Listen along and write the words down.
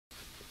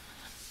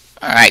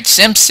Alright,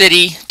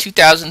 SimCity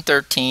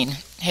 2013.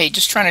 Hey,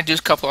 just trying to do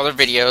a couple other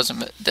videos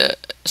of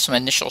some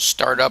initial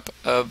startup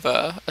of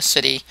a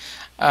city.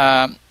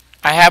 I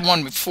had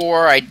one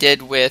before I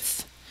did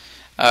with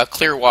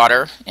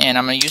Clearwater, and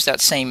I'm going to use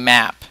that same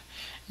map.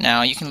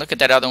 Now you can look at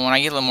that other one.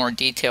 I get a little more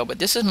detail, but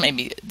this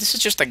is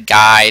just a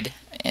guide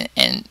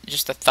and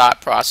just a thought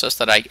process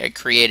that I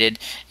created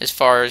as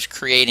far as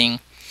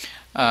creating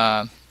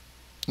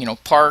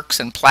parks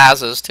and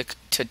plazas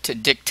to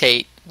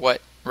dictate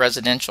what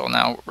residential.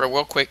 Now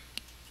real quick,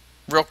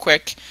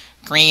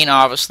 green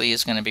obviously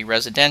is going to be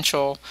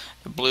residential,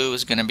 the blue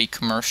is going to be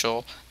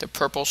commercial, the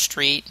purple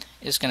street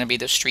is going to be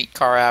the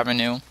streetcar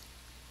avenue,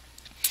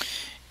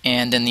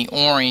 and then the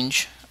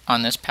orange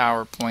on this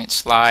PowerPoint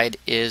slide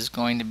is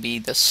going to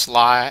be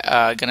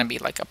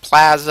like a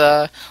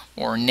plaza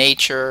or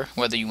nature,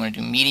 whether you want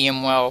to do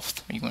medium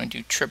wealth or you want to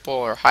do triple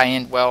or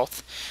high-end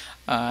wealth,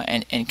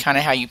 and kind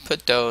of how you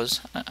put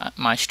those.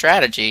 My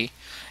strategy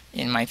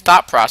in my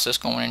thought process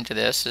going into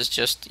this is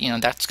just,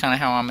 that's kind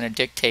of how I'm going to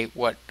dictate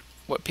what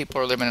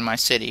people are living in my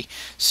city.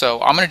 So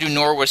I'm going to do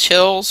Norwich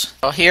Hills.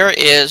 Well, here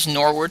is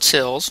Norwich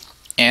Hills,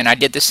 and I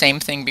did the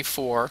same thing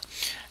before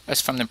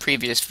as from the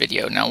previous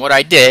video. Now what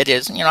I did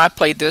is, I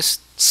played this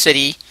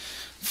city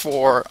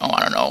for,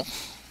 I don't know,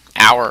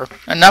 hour,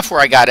 enough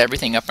where I got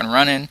everything up and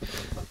running.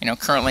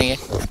 Currently,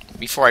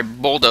 before I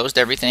bulldozed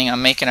everything,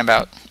 I'm making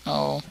about,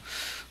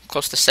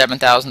 close to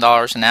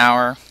 $7,000 an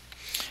hour.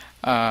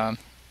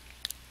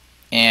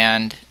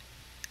 And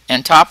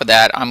on top of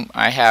that,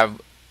 I have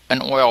an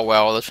oil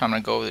well that's I'm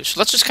going to go over. So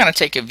let's just kind of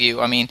take a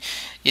view. I mean,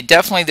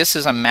 this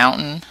is a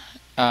mountain.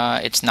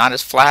 It's not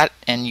as flat,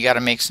 and you got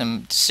to make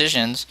some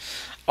decisions.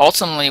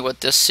 Ultimately, what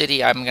this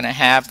city I'm going to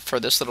have for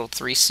this little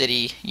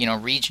three-city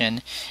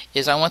region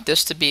is I want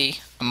this to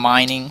be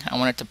mining. I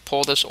want it to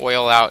pull this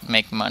oil out and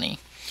make money.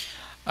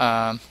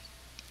 In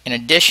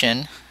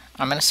addition,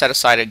 I'm going to set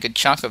aside a good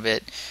chunk of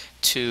it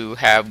to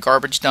have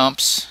garbage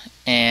dumps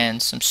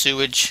and some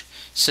sewage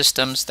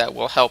systems that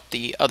will help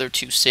the other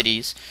two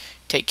cities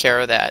take care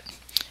of that.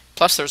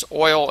 Plus there's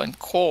oil and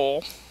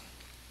coal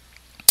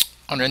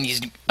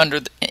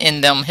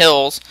in them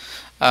hills,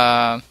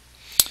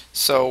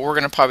 so we're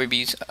going to probably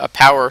be a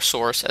power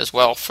source as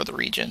well for the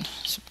region.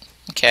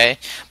 Okay,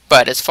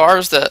 but as far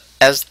as the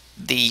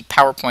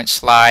PowerPoint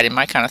slide and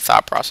my kind of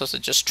thought process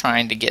of just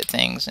trying to get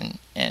things in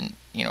a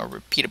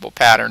repeatable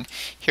pattern,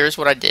 here's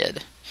what I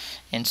did.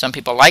 And some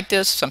people like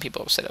this, some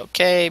people have said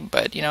okay,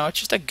 but it's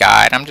just a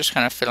guide. I'm just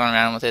kind of fiddling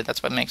around with it.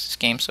 That's what makes this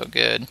game so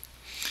good.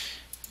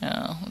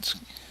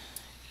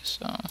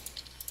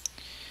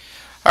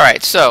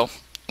 Alright, so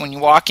when you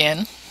walk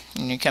in,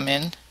 when you come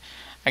in,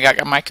 I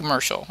got my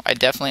commercial. I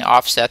definitely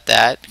offset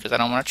that because I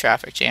don't want a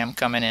traffic jam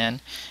coming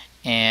in,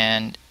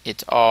 and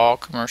it's all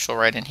commercial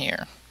right in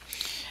here.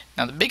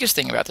 Now the biggest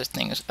thing about this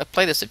thing is, I've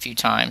played this a few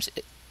times,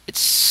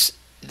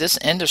 this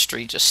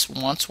industry just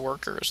wants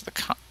workers. The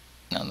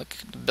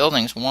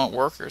buildings want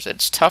workers.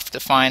 It's tough to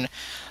find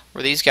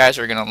where these guys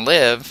are going to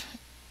live,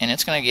 and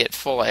it's going to get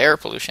full of air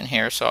pollution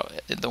here. So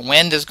the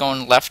wind is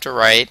going left to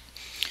right.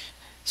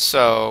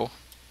 So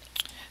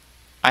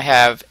I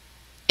have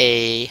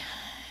a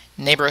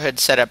neighborhood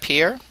set up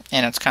here,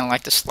 and it's kind of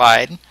like the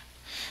slide.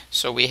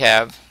 So we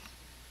have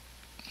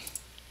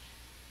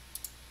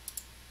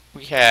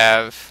it's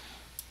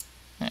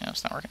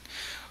not working.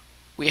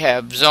 We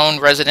have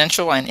zoned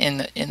residential, and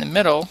in the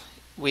middle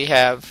we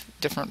have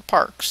different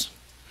parks.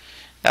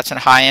 That's a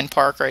high-end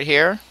park right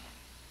here,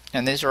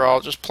 and these are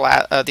all just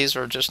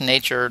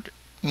nature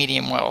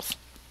medium wealth.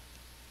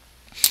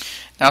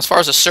 Now as far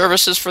as the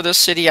services for this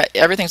city,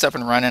 everything's up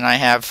and running. I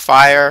have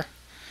fire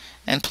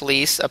and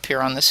police up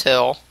here on this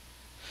hill.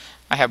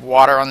 I have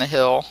water on the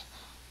hill.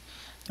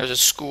 There's a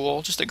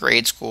school, just a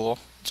grade school.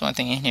 That's the only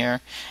thing in here.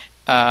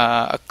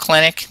 A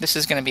clinic. This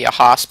is going to be a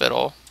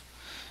hospital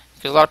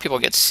because a lot of people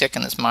get sick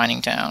in this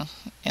mining town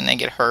and they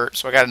get hurt.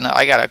 So I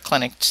got a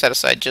clinic set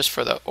aside just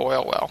for the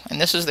oil well,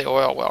 and this is the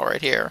oil well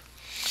right here.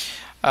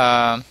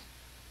 One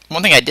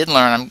thing I did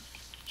learn,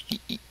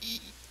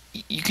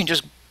 you can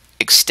just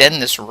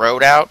extend this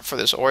road out for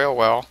this oil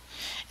well.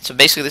 So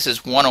basically this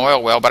is one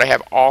oil well, but I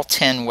have all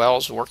 10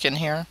 wells working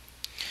here,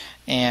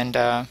 and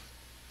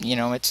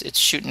it's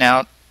shooting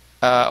out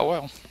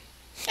oil.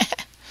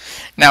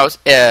 Now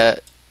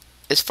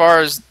as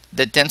far as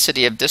the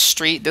density of this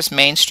street, this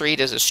main street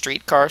is a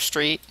streetcar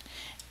street,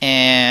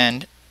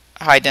 and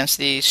high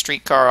density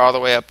streetcar all the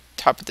way up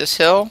top of this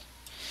hill,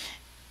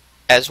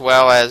 as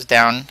well as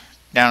down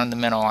in the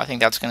middle. I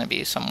think that's going to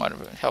be somewhat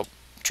of a help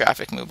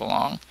traffic move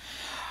along.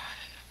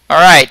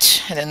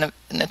 Alright, and then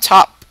in the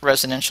top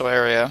residential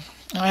area,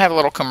 I have a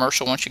little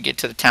commercial. Once you get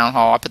to the town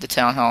hall, I put the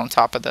town hall on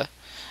top of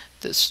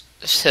this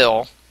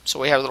hill, so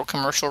we have a little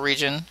commercial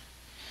region,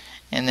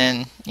 and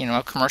then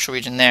a commercial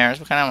region there.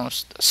 So kind of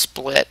almost a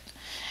split.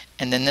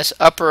 And then this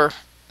upper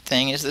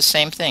thing is the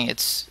same thing.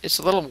 It's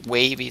a little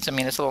wavy. It's a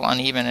little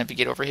uneven if you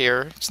get over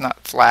here. It's not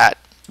flat,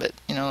 but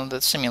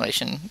the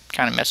simulation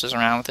kind of messes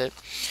around with it.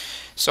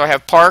 So I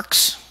have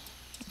parks.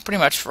 Pretty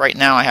much right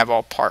now I have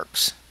all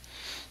parks.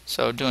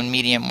 So doing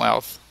medium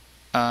wealth.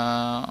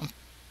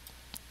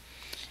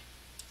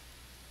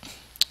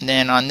 And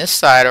then on this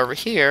side over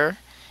here,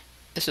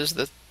 this is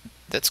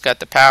that's got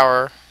the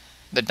power,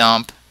 the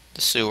dump,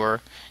 the sewer,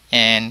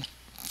 and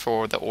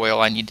for the oil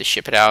I need to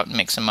ship it out and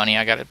make some money.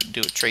 I got to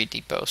do a trade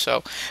depot.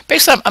 So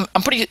basically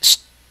I'm pretty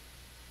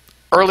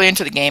early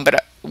into the game,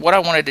 but what I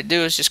wanted to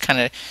do is just kind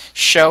of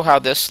show how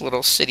this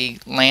little city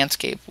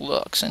landscape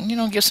looks, and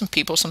give some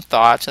people some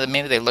thoughts. So that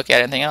maybe they look at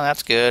it and think, oh,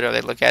 that's good, or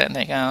they look at it and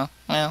think, oh,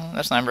 well,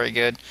 that's not very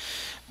good.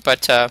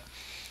 But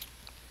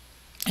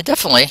it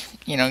definitely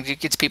it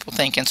gets people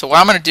thinking. So what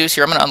I'm going to do is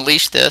here I'm going to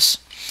unleash this,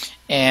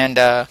 and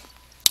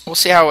we'll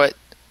see how it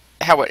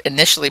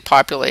initially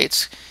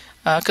populates,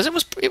 because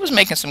it was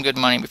making some good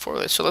money before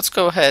this. So let's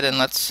go ahead and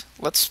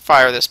let's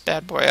fire this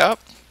bad boy up.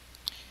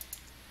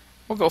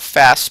 We'll go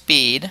fast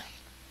speed,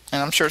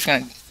 and I'm sure it's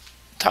going to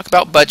talk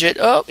about budget.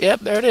 Oh, yep,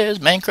 there it is.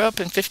 Bankrupt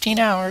in 15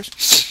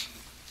 hours.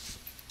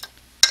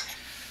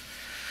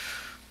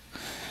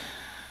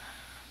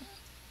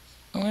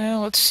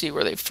 Well, let's see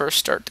where they first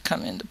start to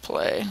come into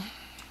play.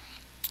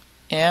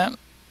 Yeah.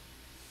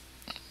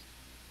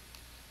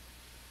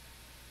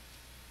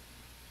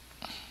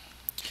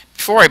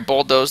 Before I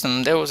bulldozed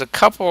them, there was a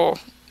couple,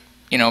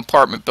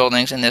 apartment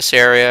buildings in this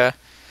area.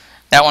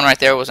 That one right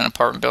there was an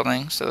apartment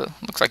building, so it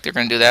looks like they're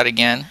going to do that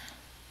again.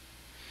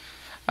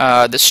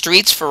 The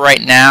streets for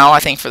right now, I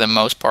think for the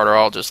most part, are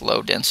all just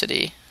low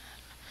density.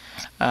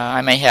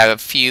 I may have a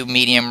few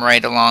medium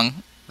right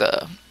along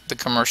the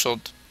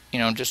commercial,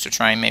 just to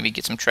try and maybe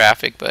get some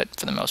traffic, but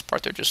for the most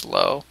part, they're just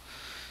low.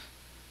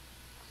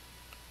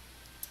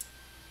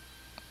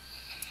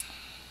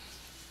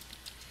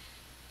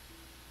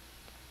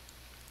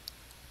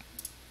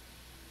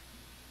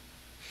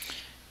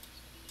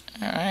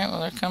 Alright, well,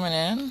 they're coming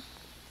in.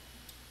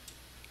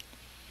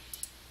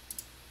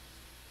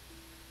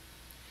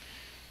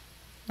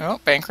 Oh,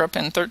 bankrupt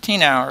in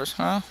 13 hours.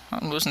 Huh?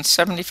 I'm losing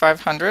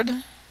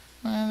 7,500.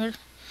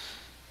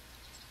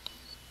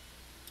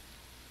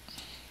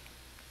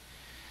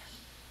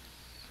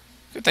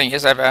 Good thing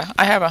is I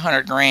have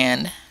 100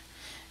 grand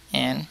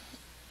and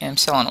am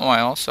selling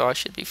oil, so I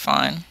should be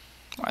fine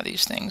while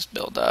these things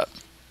build up.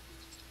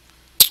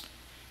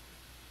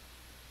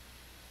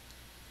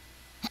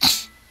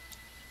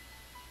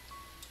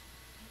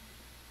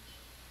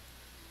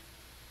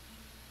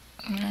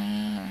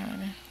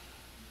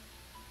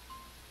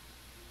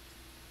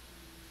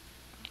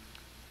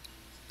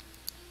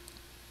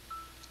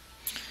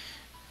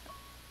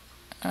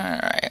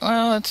 Alright,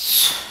 well,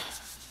 it's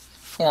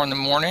 4 in the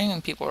morning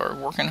and people are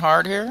working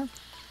hard here.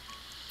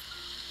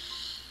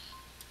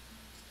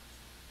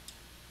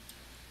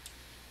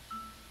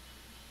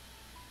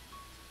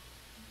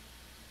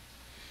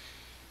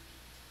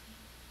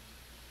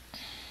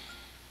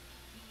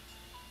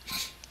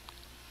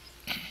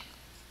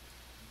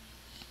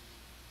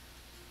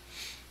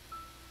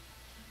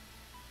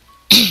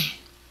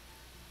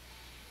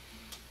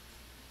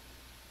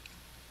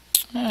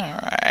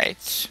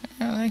 Alright,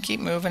 well, they keep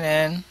moving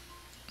in.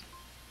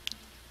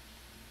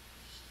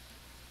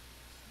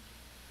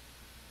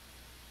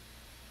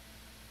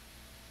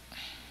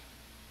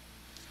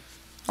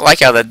 I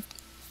like how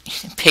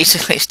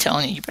basically it's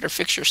telling you better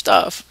fix your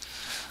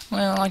stuff.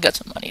 Well, I got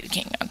some money to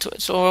hang on to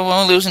it. So we're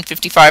only losing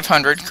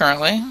 5,500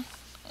 currently.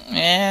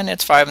 And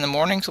it's 5 in the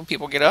morning, so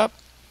people get up.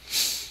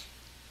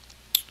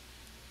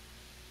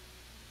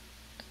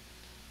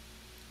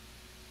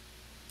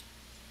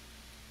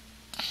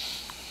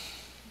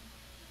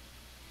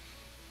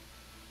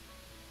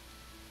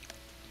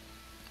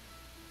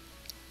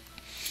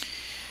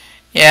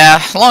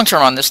 Yeah, long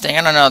term on this thing,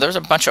 I don't know. There's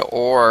a bunch of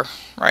ore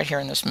right here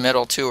in this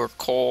middle too, or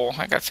coal.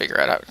 I gotta figure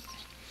out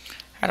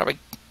how do I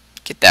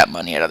get that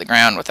money out of the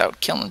ground without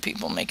killing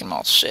people, making them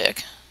all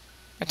sick.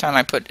 By the time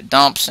I put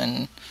dumps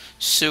and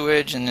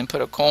sewage and then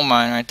put a coal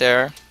mine right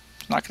there,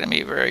 it's not gonna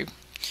be a very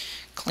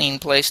clean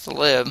place to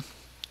live.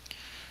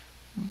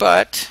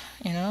 But,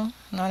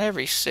 not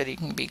every city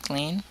can be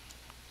clean.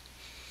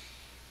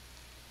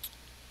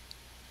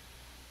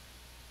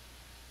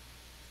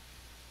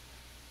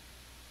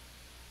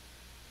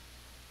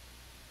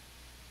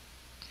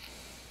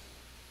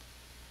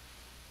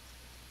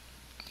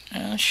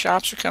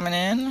 Shops are coming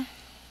in.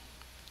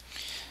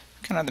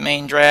 Kind of the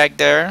main drag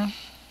there.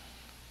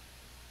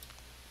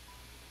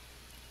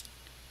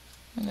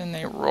 And then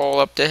they roll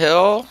up the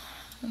hill.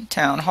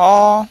 Town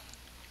hall.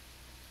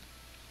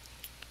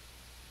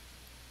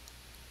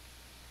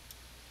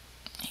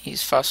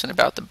 He's fussing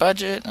about the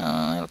budget.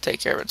 It'll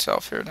take care of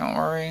itself here, don't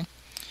worry.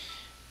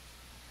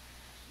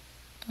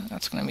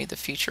 That's going to be the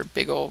future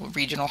big old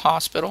regional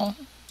hospital.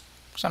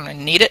 So I'm going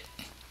to need it.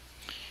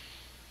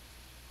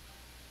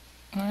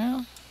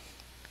 Well,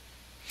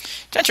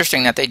 it's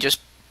interesting that they just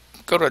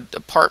go to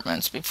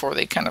apartments before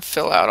they kind of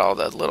fill out all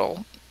the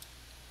little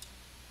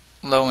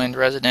low-end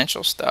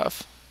residential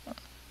stuff.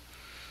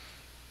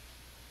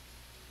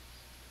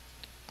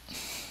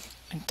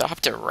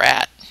 Adopt a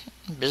rat.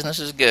 Business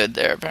is good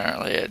there,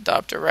 apparently.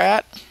 Adopt a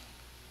rat.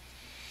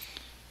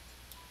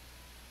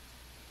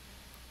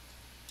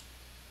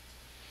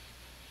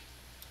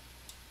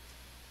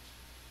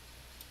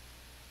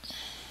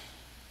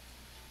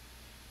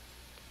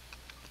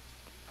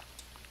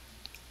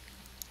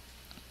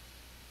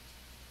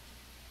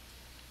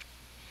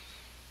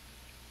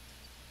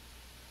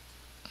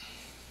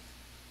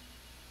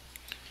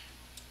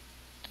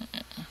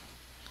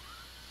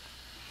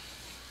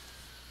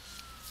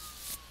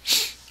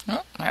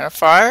 Had a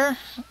fire.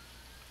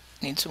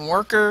 Need some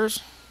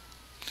workers.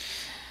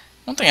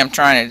 One thing I'm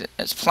trying to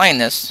is playing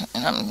this,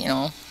 and I'm, you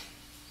know,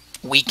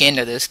 week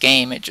into this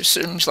game. It just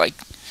seems like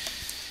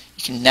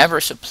you can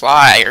never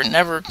supply or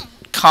never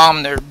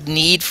calm their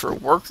need for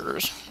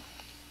workers.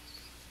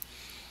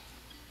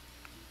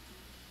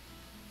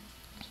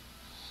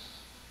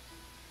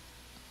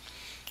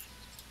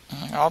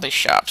 All these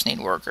shops need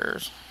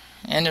workers.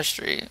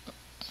 Industry.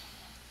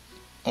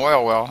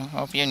 Oil well.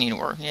 Hope you need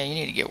work. Yeah, you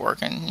need to get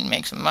working and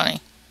make some money.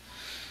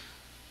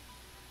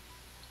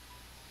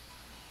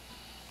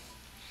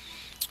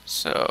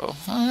 So,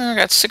 I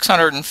got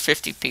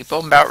 650 people.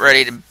 I'm about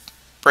ready to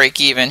break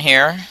even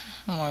here.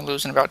 I'm only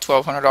losing about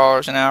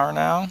 $1,200 an hour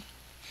now.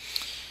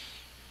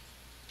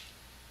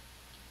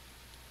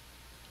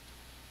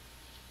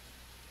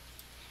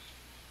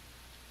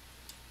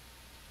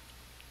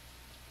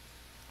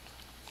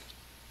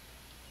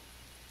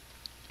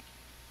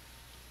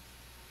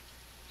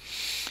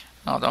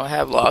 Although I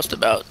have lost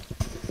about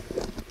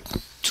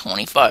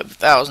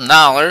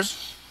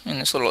 $25,000 in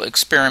this little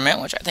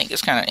experiment, which I think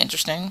is kind of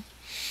interesting.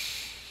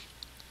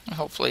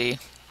 Hopefully,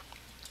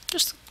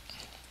 just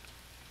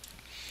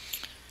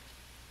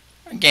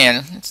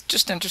again, it's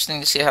just interesting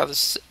to see how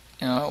this,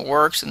 you know,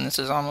 works. And this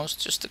is almost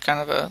just a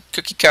kind of a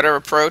cookie cutter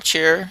approach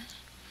here.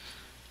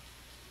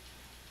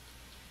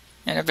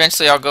 And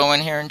eventually, I'll go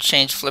in here and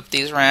flip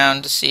these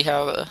around to see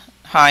how the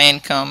high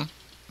income,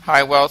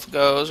 high wealth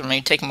goes, or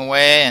maybe take them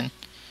away. And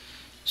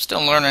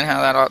still learning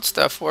how that all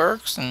stuff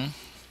works. And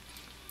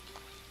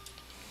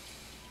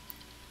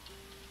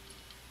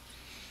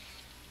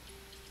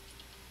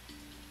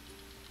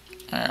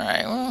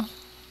alright, well,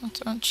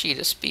 that's on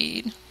cheetah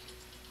speed.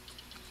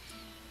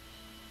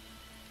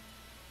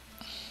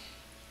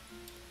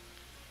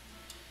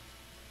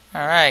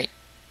 Alright,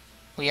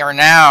 we are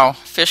now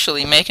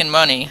officially making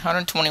money,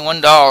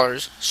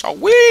 $121.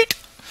 Sweet!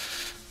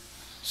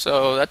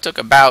 So that took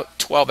about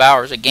 12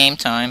 hours of game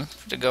time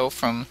to go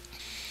from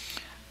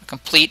a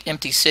complete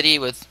empty city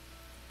with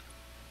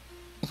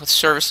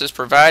services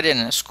provided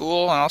and a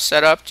school and all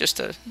set up just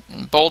to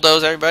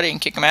bulldoze everybody and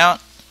kick them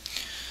out.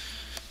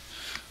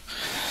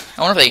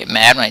 I wonder if they get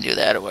mad when I do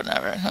that or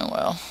whatever. Oh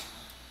well,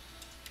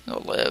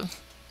 they'll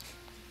live.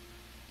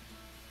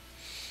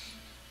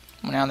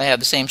 Well, now they have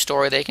the same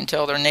story they can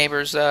tell their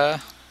neighbors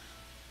over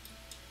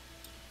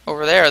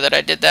there that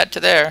I did that to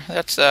there.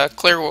 That's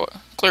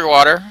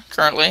Clearwater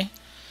currently.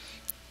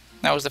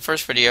 That was the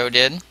first video I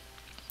did.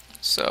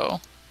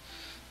 So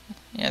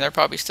yeah, they're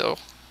probably still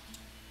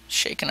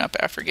shaken up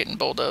after getting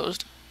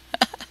bulldozed.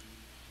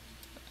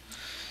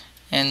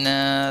 And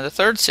the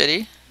third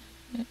city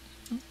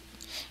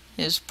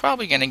is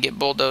probably going to get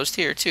bulldozed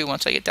here too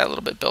once I get that a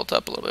little bit built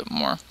up a little bit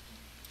more.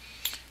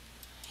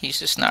 He's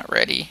just not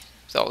ready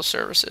with all the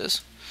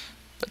services,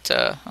 but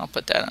I'll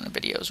put that on the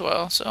video as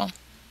well. So,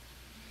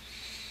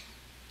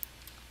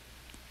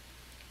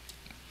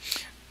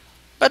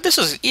 but this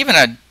is even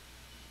a,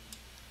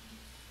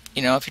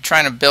 you know, if you're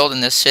trying to build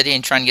in this city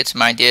and trying to get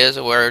some ideas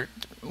of where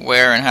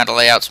and how to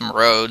lay out some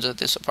roads,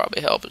 this will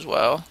probably help as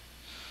well.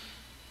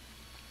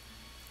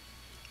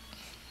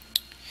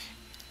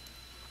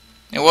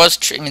 It was,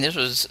 I mean, this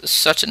was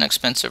such an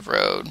expensive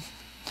road,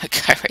 that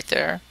guy right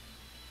there,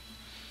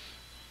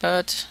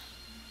 but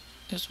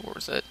it's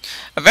worth it.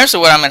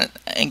 Eventually, what I'm going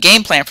to,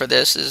 game plan for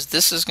this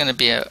is going to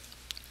be a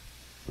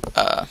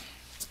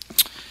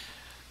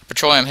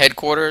petroleum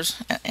headquarters,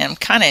 and I'm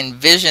kind of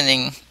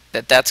envisioning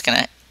that that's going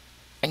to,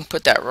 I can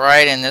put that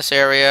right in this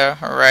area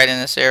or right in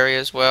this area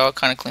as well,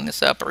 kind of clean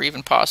this up, or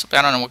even possibly,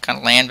 I don't know what kind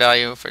of land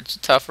value, if it's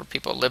tough for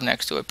people to live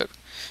next to it, but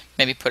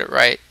maybe put it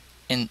right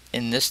in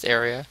this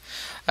area.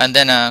 And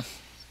then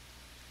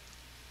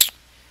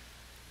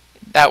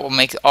that will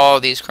make all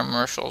of these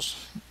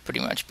commercials pretty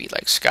much be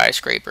like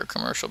skyscraper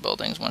commercial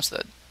buildings once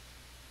that,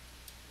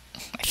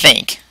 I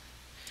think.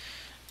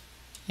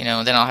 You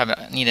know, then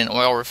I'll need an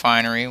oil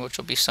refinery, which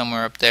will be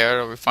somewhere up there.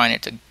 It'll refine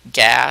it to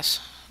gas,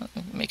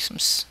 make some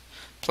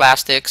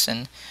plastics,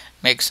 and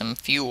make some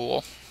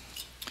fuel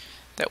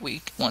that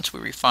once we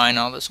refine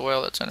all this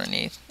oil that's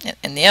underneath.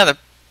 And the other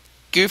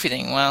goofy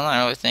thing, well,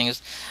 not really thing,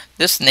 is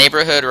this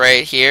neighborhood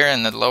right here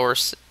in the lower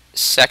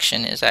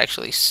section is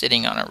actually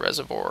sitting on a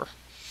reservoir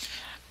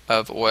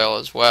of oil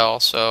as well.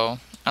 So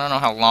I don't know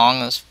how long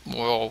this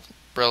will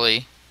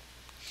really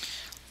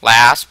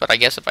last, but I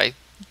guess if I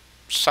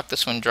suck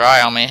this one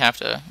dry, I may have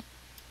to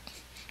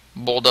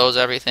bulldoze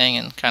everything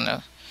and kind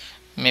of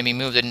maybe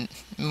move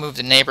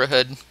the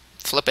neighborhood,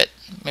 flip it,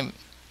 maybe.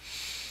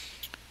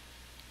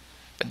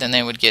 But then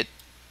they would get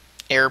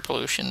air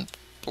pollution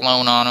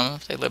blown on them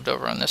if they lived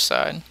over on this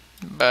side.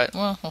 But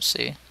well, we'll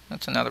see.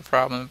 That's another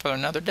problem for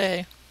another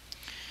day.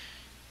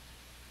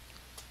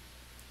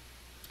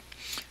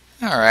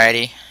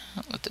 Alrighty,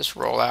 I'll let this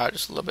roll out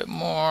just a little bit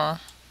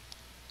more.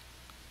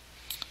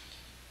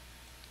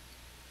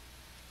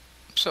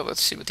 So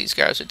let's see what these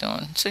guys are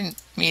doing. So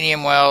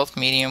medium wealth,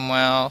 medium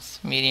wealth,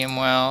 medium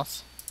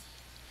wealth.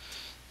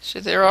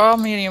 So they're all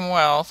medium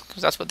wealth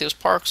because that's what those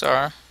parks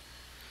are.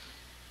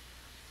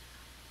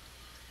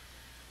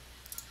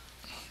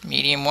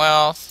 Medium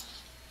wealth,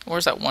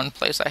 Where's that one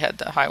place I had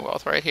the high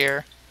wealth? Right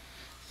here.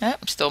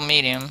 Yep, still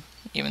medium,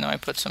 even though I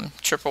put some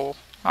triple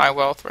high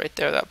wealth right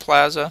there, that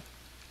plaza.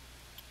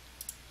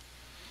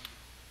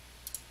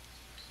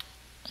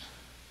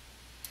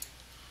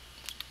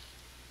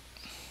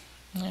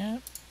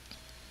 Yep.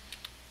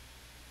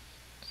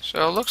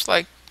 So it looks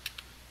like,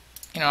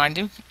 you know,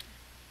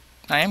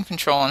 I am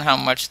controlling how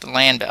much the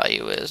land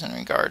value is in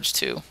regards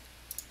to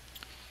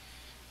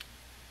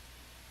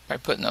by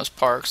putting those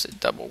parks at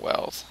double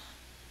wealth.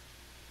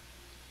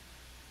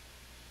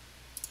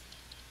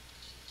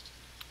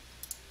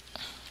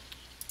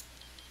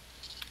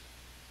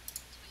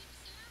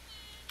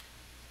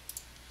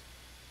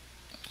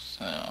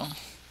 So,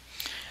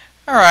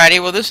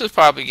 alrighty, well this is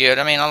probably good.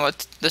 I mean, I'll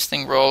let this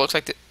thing roll. Looks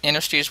like the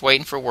industry is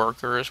waiting for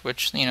workers,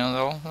 which, you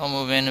know, they'll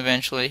move in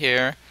eventually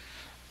here.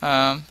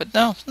 But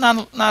no,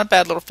 not a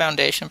bad little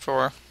foundation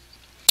for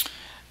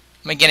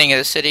beginning of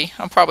the city.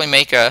 I'll probably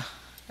make a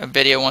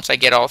video once I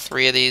get all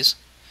three of these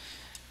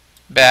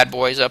bad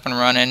boys up and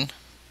running.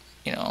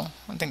 You know,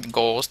 I think the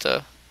goal is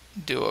to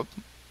do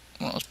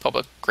one of those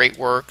public great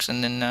works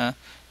and then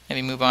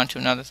maybe move on to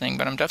another thing.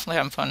 But I'm definitely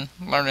having fun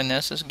learning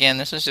this. Again,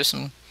 this is just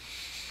some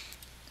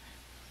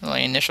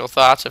really initial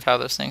thoughts of how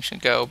this thing should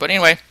go. But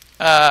anyway,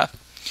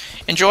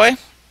 enjoy,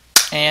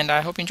 and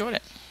I hope you enjoyed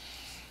it.